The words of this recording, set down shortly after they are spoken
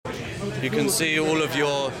You can see all of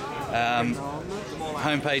your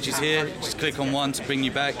home pages here. Just click on one to bring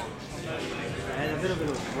you back.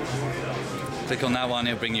 Click on that one,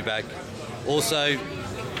 it'll bring you back. Also,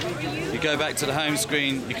 you go back to the home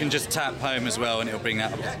screen, you can just tap home as well and it'll bring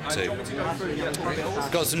that up too.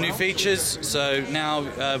 Got some new features, so now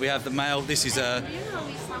we have the mail. This is a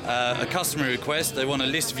customer request. They want a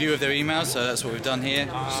list view of their emails, so that's what we've done here.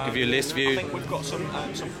 Just give you a list view. I think we've got some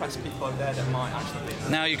press people over there that might actually be.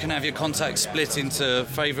 Now you can have your contacts split into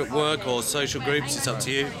favourite work or social groups, it's up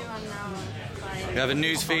to you. We have a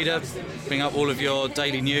news feeder, bring up all of your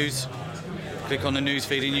daily news. Click on the news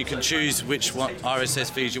feed and you can choose which RSS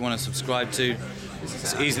feeds you want to subscribe to.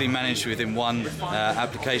 It's easily managed within one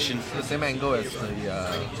application. The same angle as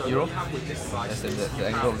the Euro, as in the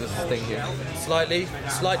angle of this thing here.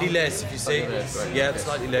 Slightly less if you see. Right. Yeah,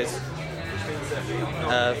 slightly less.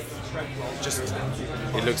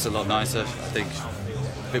 It looks a lot nicer, I think.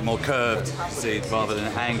 A bit more curved, see, rather than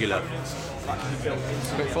angular.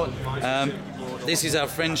 Great fun. This is our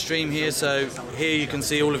friend stream here, so here you can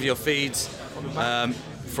see all of your feeds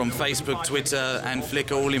from Facebook, Twitter and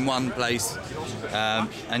Flickr all in one place,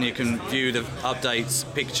 and you can view the updates,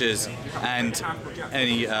 pictures and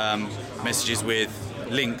any messages with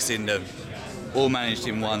links in them, all managed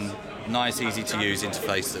in one nice, easy to use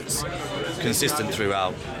interface that's consistent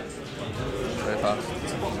throughout. Very fast.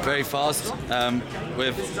 Very fast.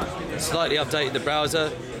 We've slightly updated the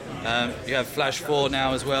browser. You have Flash 4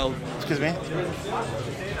 now as well. Excuse me?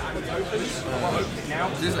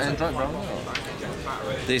 Is this Android browser?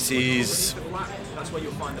 This is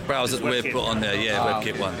the browser that we've put on there, yeah,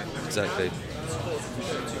 WebKit one, exactly.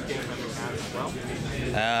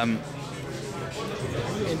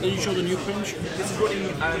 Did you show the new pinch?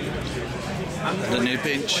 The new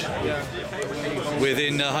pinch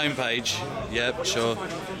within the homepage, yep, sure.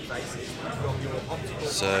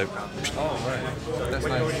 So, That's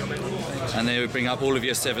nice. and then we bring up all of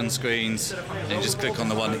your 7 screens, and you just click on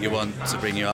the one that you want to bring you up.